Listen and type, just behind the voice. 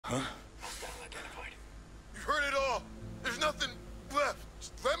Huh? Hostile identified. You heard it all. There's nothing left.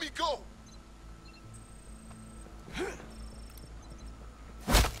 Just let me go.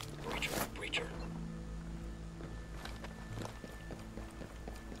 Breacher.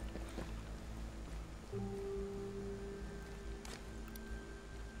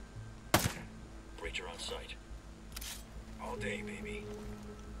 Breacher on site. All day, baby.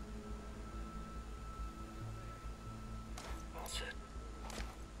 All set.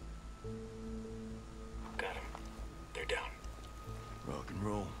 Got him. They're down. Rock and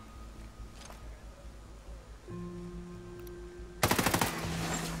roll.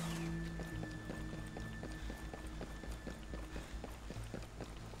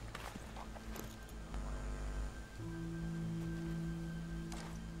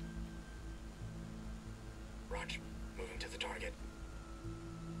 Roger. Moving to the target.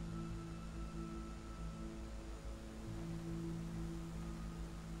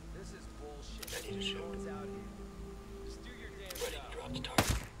 This is bullshit. Ready to shoot. No one's out here. Just do your damn Ready job. to drop the target.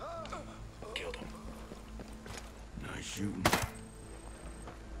 Killed him. Nice shooting.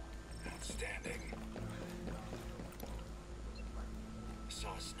 Outstanding.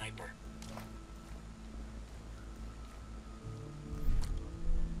 Saw a sniper.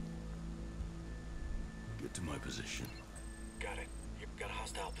 Get to my position. Got it. You've got a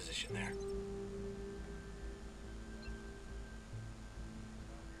hostile position there.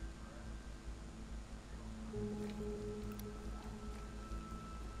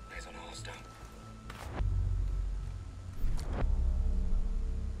 Eyes on a hostile.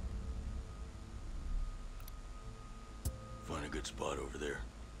 Find a good spot over there.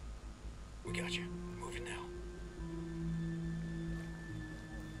 We got you. Moving now.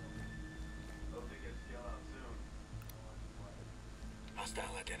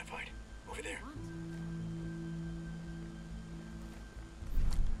 Hostile identified. Over there.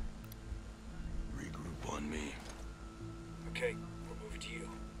 Regroup on me. Okay, we're moving to you.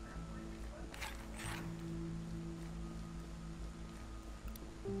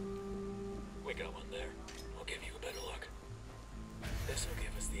 We got one there. I'll give you a better look. This will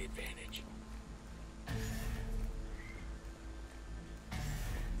give us the advantage.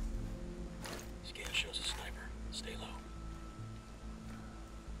 Scan shows a sniper. Stay low.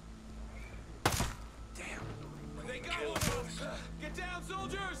 Damn. They got one of us! Get down,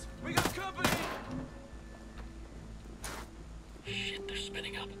 soldiers! We got company! Shit, they're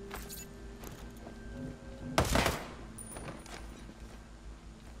spinning up.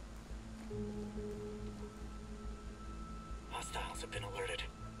 Hostiles have been alerted.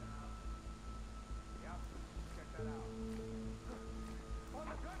 Yep, check that out. On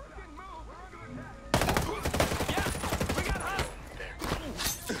the fucking move! We're under attack! Yeah! We got hostiles! There.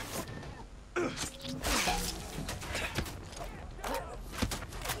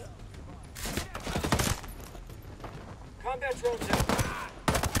 Combat drones out.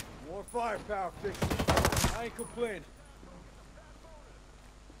 More firepower, fix it. I ain't complaining.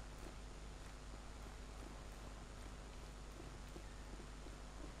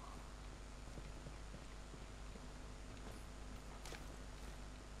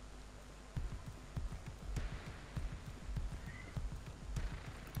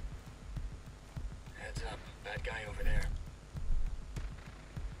 Heads up. Bad guy over there.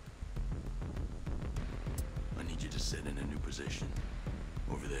 I need you to sit in a new position.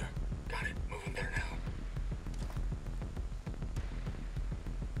 Over there. Got it. Moving there now.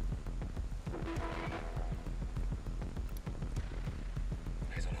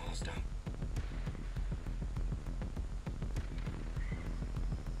 Eyes on a hostile.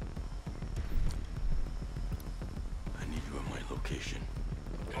 I need you at my location.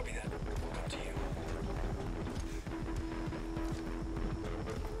 Copy that. Come to you.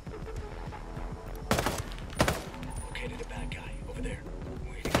 Located a bad guy over there.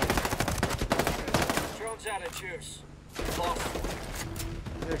 Waiting. Drone's out of juice. Lost.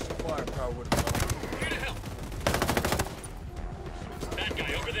 The extra firepower would have helped. Here to help. Bad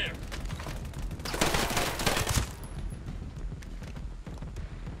guy over there.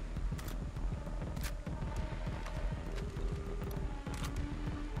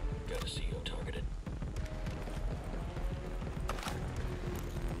 Got a CO targeted.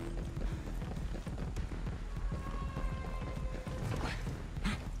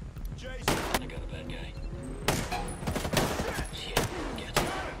 I got a bad guy. Shit, get him.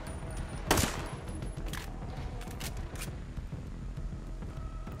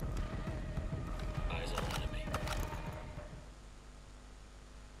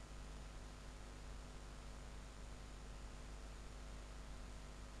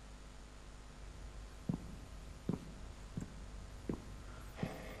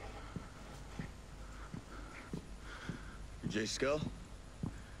 J. Skull?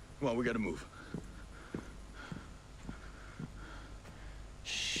 Come on, we gotta move.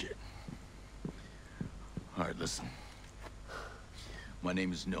 Shit. All right, listen. My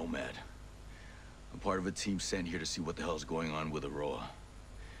name is Nomad. I'm part of a team sent here to see what the hell's going on with Aroa.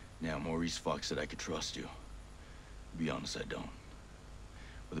 Now, Maurice Fox said I could trust you. To be honest, I don't.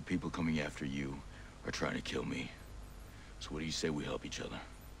 But the people coming after you are trying to kill me. So what do you say we help each other?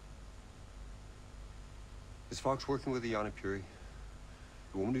 Is Fox working with Yana Puri?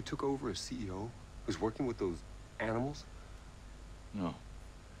 The woman who took over as CEO? Who's working with those animals? No.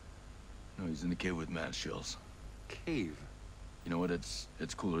 No, he's in the cave with mad shells. Cave? You know what? It's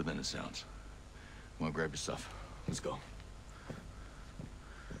cooler than it sounds. Come on, grab your stuff. Let's go.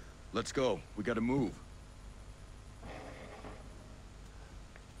 Let's go. We gotta move.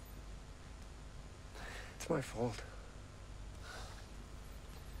 It's my fault.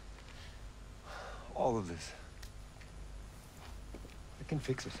 All of this. I can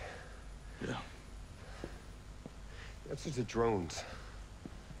fix it. Yeah. That's just the drones.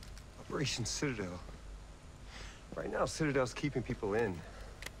 Operation Citadel. Right now, Citadel's keeping people in.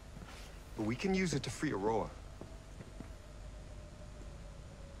 But we can use it to free Aroa.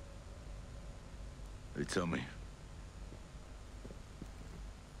 Hey, tell me.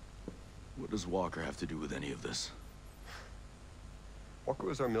 What does Walker have to do with any of this? Walker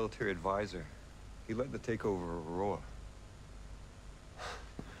was our military advisor. He led the takeover of Aroa.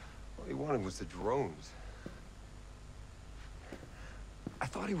 All he wanted was the drones. I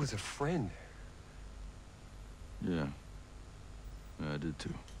thought he was a friend. Yeah. I did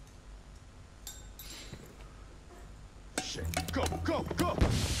too. Shit. Go, go, go!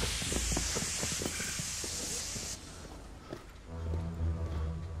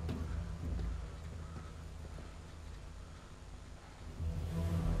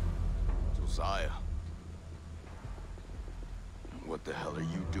 Josiah. What the hell are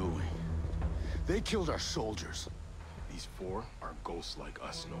you doing? They killed our soldiers. These four are ghosts like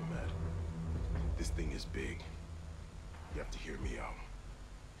us, Nomad. This thing is big. You have to hear me out.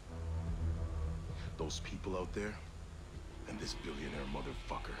 Those people out there, and this billionaire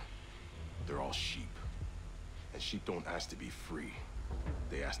motherfucker, they're all sheep. And sheep don't ask to be free.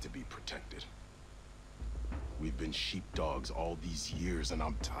 They ask to be protected. We've been sheepdogs all these years, and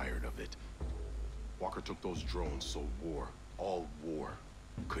I'm tired of it. Walker took those drones so war, all war,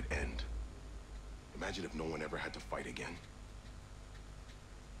 could end. Imagine if no one ever had to fight again.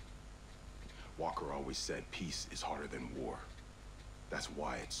 Walker always said peace is harder than war. That's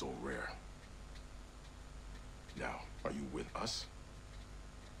why it's so rare. Now, are you with us?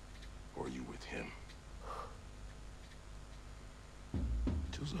 Or are you with him?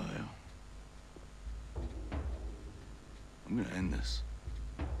 Josiah. I'm gonna end this.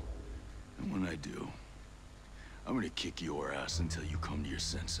 And when I do, I'm gonna kick your ass until you come to your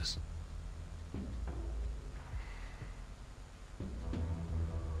senses.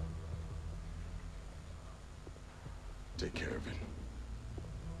 Take care of it.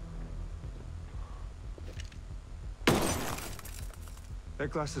 That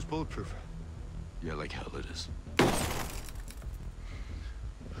glass is bulletproof. Yeah, like hell it is.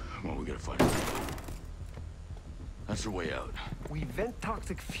 Come on, we gotta find her. That's her way out. We vent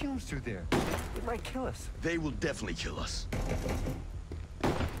toxic fumes through there. It might kill us. They will definitely kill us.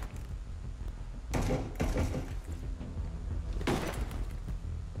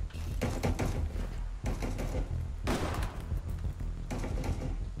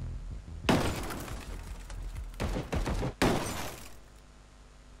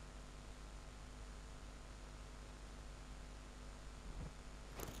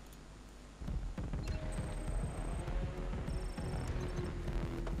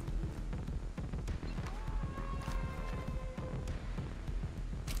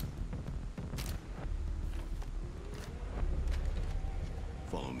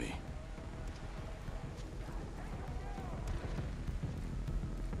 Follow me.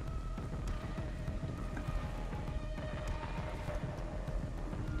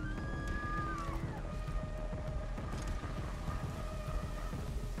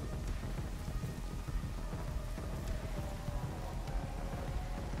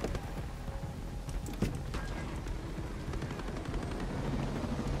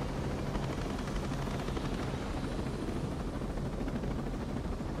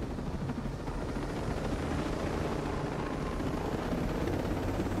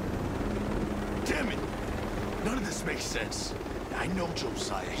 Damn it! None of this makes sense. I know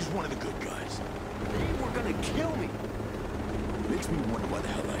Josiah. He's one of the good guys. They were gonna kill me. Makes me wonder why the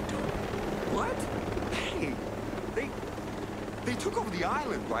hell I don't. What? Hey, they took over the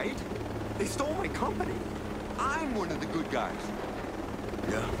island, right? They stole my company. I'm one of the good guys.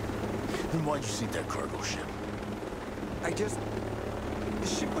 Yeah? Then why'd you sink that cargo ship? The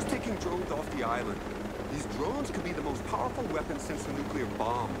ship was taking drones off the island. These drones could be the most powerful weapon since the nuclear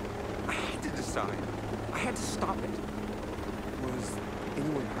bomb. I had to decide. I had to stop it. Was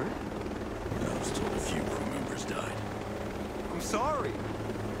anyone hurt? I was told a few crew members died. I'm sorry.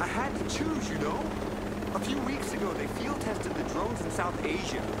 I had to choose, you know? A few weeks ago, they field tested the drones in South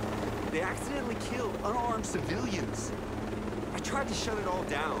Asia. They accidentally killed unarmed civilians. I tried to shut it all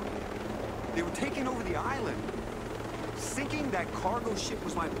down. They were taking over the island. Sinking that cargo ship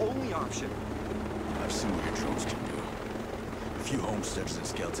was my only option. I've seen what your drones can do. A few homesteaders and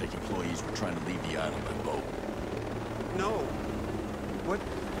Skeltec employees were trying to leave the island by boat. No.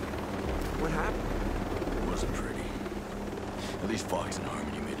 What happened? It wasn't pretty. At least Fox and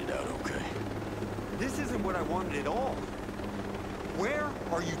Harmony made it out okay. This isn't what I wanted at all. Where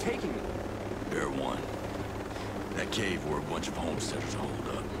are you taking me? Bear 1. That cave where a bunch of homesteaders are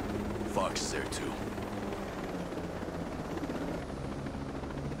holed up. Fox is there too.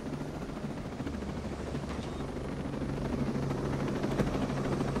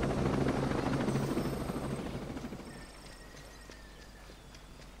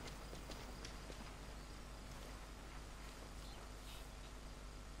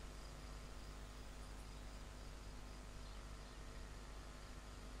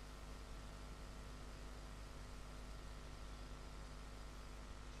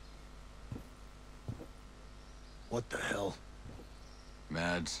 What the hell?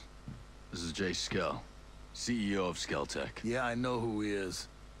 Mads, this is Jay Skell, CEO of Skeltec. Yeah, I know who he is.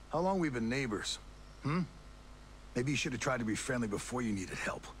 How long we been neighbors? Maybe you should have tried to be friendly before you needed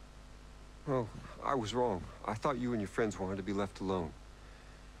help. Oh, I was wrong. I thought you and your friends wanted to be left alone.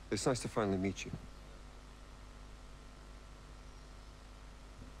 It's nice to finally meet you.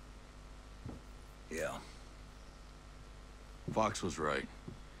 Yeah. Fox was right.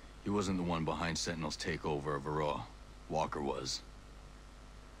 He wasn't the one behind Sentinel's takeover of Aroa. Walker was.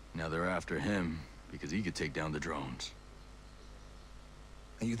 Now they're after him because he could take down the drones.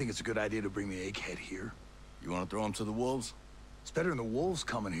 And you think it's a good idea to bring the egghead here? You want to throw him to the wolves? It's better than the wolves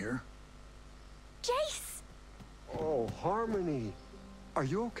coming here. Jace! Oh, Harmony. Are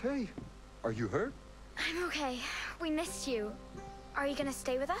you okay? Are you hurt? I'm okay. We missed you. Are you gonna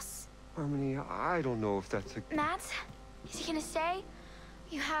stay with us? Harmony, I don't know if that's a... Matt? Is he gonna stay?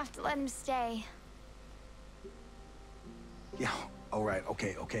 You have to let him stay. Yeah, all right,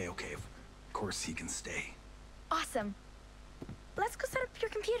 okay. Of course he can stay. Awesome. Let's go set up your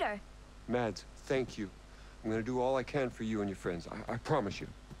computer. Mads, thank you. I'm gonna do all I can for you and your friends. I promise you.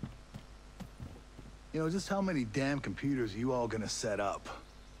 You know, just how many damn computers are you all gonna set up?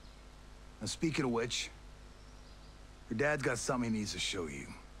 And speaking of which, your dad's got something he needs to show you.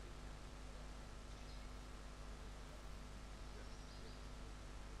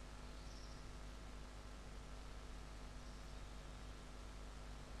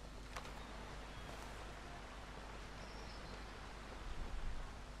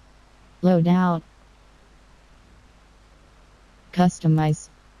 Load out. Customize.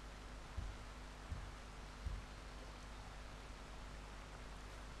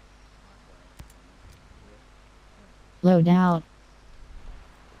 Load out.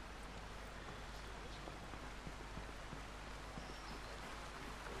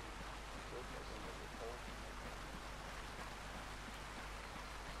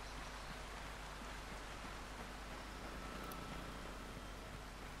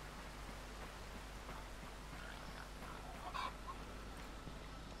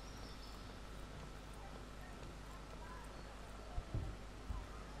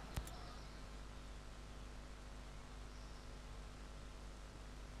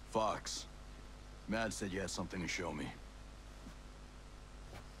 Fox. Mads said you had something to show me.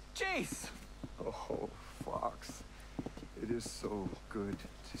 Jace! Oh, Fox. It is so good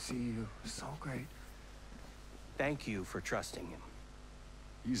to see you. So great. Thank you for trusting him.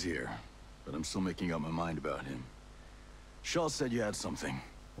 He's here, but I'm still making up my mind about him. Shaw said you had something.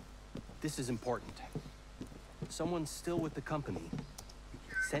 This is important. Someone still with the company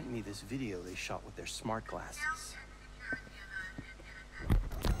sent me this video they shot with their smart glasses.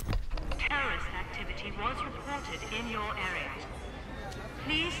 Terrorist activity was reported in your area.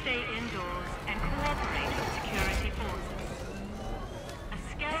 Please stay indoors and cooperate with security forces. A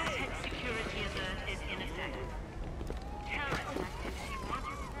Skeltec security alert is in effect. Terrorist activity was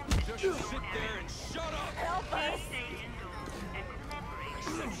reported in your Sit area. there and shut up! Help us! Please stay indoors and cooperate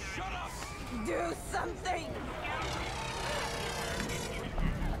with security Shut up! Do something!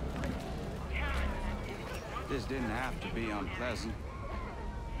 This didn't have to be unpleasant.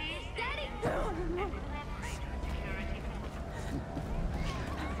 Please stay indoors and cooperate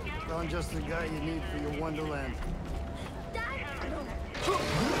Found just the guy you need for your Wonderland.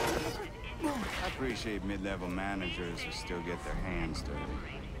 I appreciate mid-level managers who still get their hands dirty.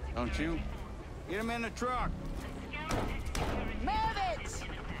 Don't you? Get him in the truck! Move it!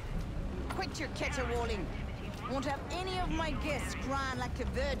 Quit your caterwauling. Won't have any of my guests crying like a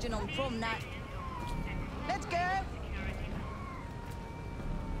virgin on prom night. Let's go!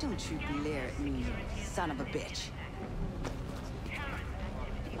 Don't you glare at me, you son of a bitch.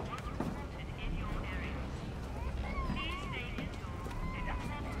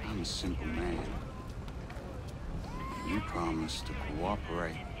 I'm a simple man. You promised to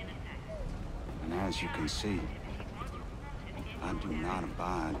cooperate. And as you can see, I do not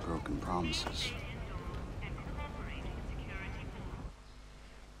abide broken promises.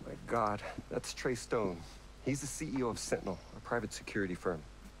 My God, that's Trey Stone. He's the CEO of Sentinel, a private security firm.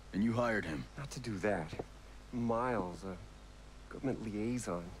 And you hired him? Not to do that. Miles, a government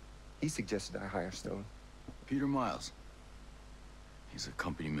liaison. He suggested I hire Stone. Peter Miles. He's a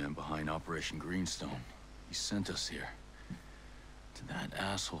company man behind Operation Greenstone. He sent us here. Did that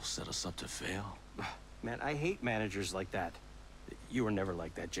asshole set us up to fail? Man, I hate managers like that. You were never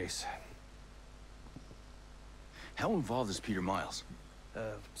like that, Jace. How involved is Peter Miles?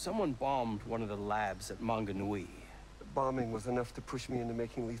 Someone bombed one of the labs at Manganui. The bombing was enough to push me into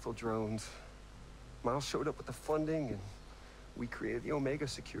making lethal drones. Miles showed up with the funding, and we created the Omega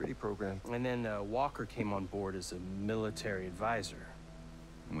security program. And then Walker came on board as a military advisor.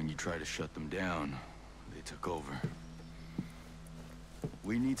 And when you tried to shut them down, they took over.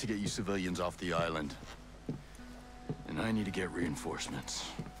 We need to get you civilians off the island. And I need to get reinforcements.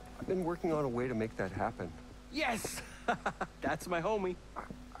 I've been working on a way to make that happen. Yes! That's my homie.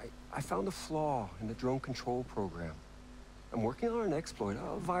 I found a flaw in the drone control program. I'm working on an exploit,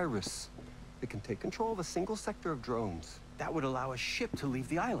 a virus, that can take control of a single sector of drones. That would allow a ship to leave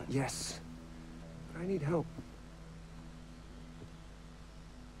the island. Yes, but I need help.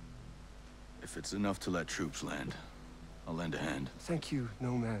 If it's enough to let troops land, I'll lend a hand. Thank you,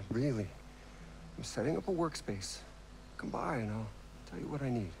 Nomad, really. I'm setting up a workspace. Come by and I'll tell you what I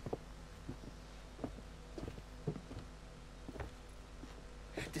need.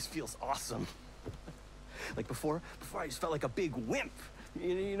 This feels awesome. Like before I just felt like a big wimp.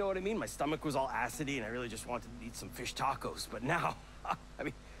 You know what I mean? My stomach was all acidy and I really just wanted to eat some fish tacos. But now, I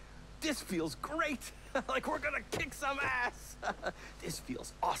mean, this feels great. Like we're gonna kick some ass. This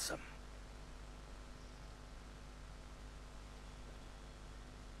feels awesome.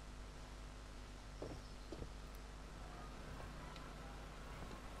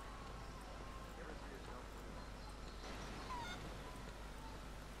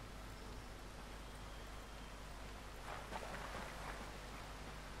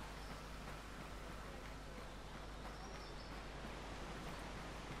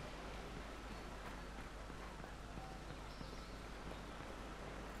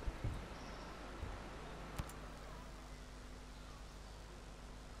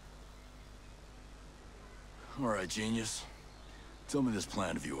 All right, genius. Tell me this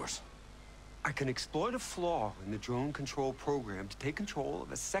plan of yours. I can exploit a flaw in the drone control program to take control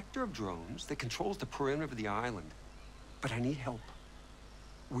of a sector of drones that controls the perimeter of the island. But I need help.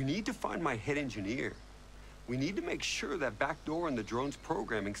 We need to find my head engineer. We need to make sure that back door in the drone's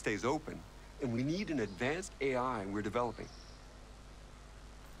programming stays open. And we need an advanced AI we're developing.